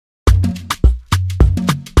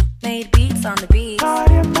Boss on the beat.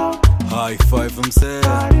 High five mzee.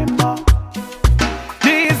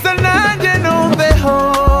 Ntiza nanjye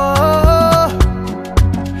numveho,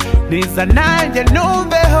 ntiza nanjye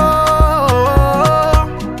numveho,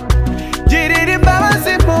 girira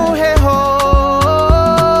imbabazi mpuheho,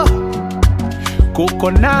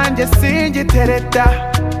 kuko nanjye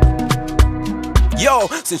singitereta. Yo,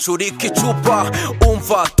 sinshurika icupa,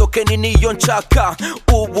 umva tokeni niyo nshaka.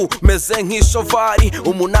 Ubu meze nk'ishovari,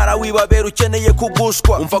 umunara wibabera ukeneye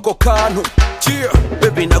kugushwa. Umva ko kantu,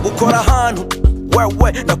 baby nagukora ahantu.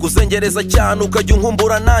 Wewe nakuzengereza cyane ukajya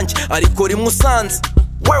unkumbura nanjye, ariko rimwe usanze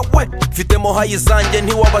wewe mfitemo hayi zanjye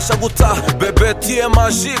ntiwabasha gutaha. Bebe tie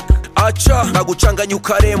magique, aca nagucanganya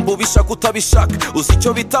ukaremba ubishaka utabishaka. Uzi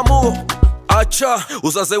icyo bitamuho aca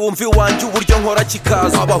uzaze wumva iwanjye uburyo nkora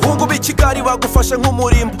kikaza. Abahungu b'i Kigali bagufashe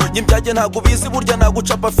nk'umurimbo, nyimbyage ntago bizi burya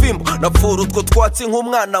nagucapa fimbo. Napfura utwo twatsi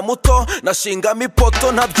nk'umwana muto, nashingamo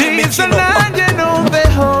ipoto ntaby'imikino. Ntiza nanjye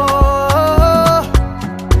numveho,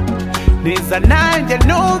 ntiza nanjye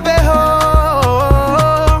numveho,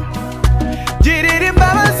 girira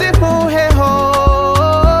imbabazi mpuheho,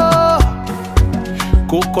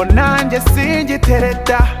 kuko nanjye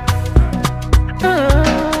singitereta.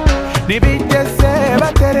 Ntibigeze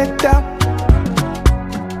batereta,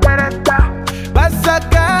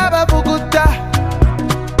 basaga bavuguta.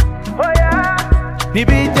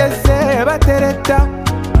 Ntibigeze batereta,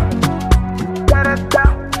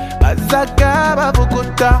 basaga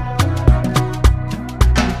bavuguta.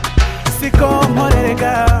 Siko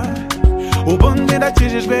nkorerega, ubundi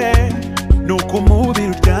ndakijijwe nuko umubiri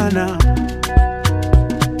uryana.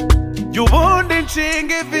 Ubundi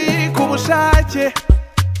nshinga ivi ku bushake,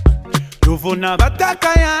 ruvuna bataka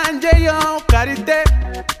yanjye yo karite.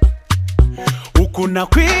 Uku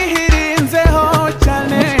nakwihirinzeho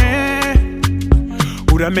cyane,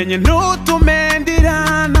 uramenye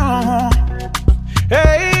ntutumendirano.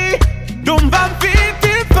 Hey, ndumva mfite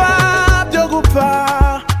ipfa byo gupfa,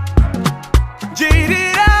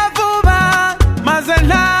 girira vuba maze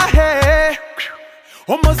ntahe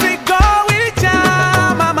umuzigo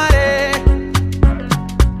w'icyamamare.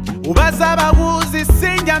 Ubaza abawuzi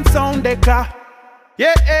sinjya nsondeka.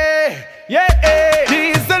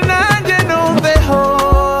 Ntiza nanjye numveho,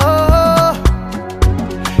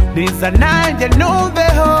 ntiza nanjye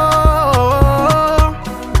numveho,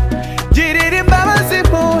 girira imbabazi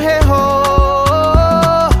mpuheho,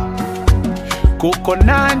 kuko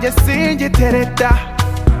nanjye singitereta.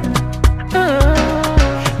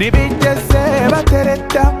 Ntibigeze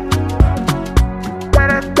batereta,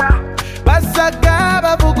 basaga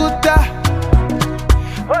bavuguta.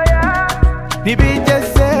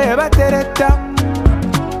 Ntibigeze batereta,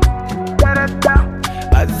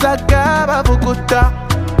 basaga bavuguta.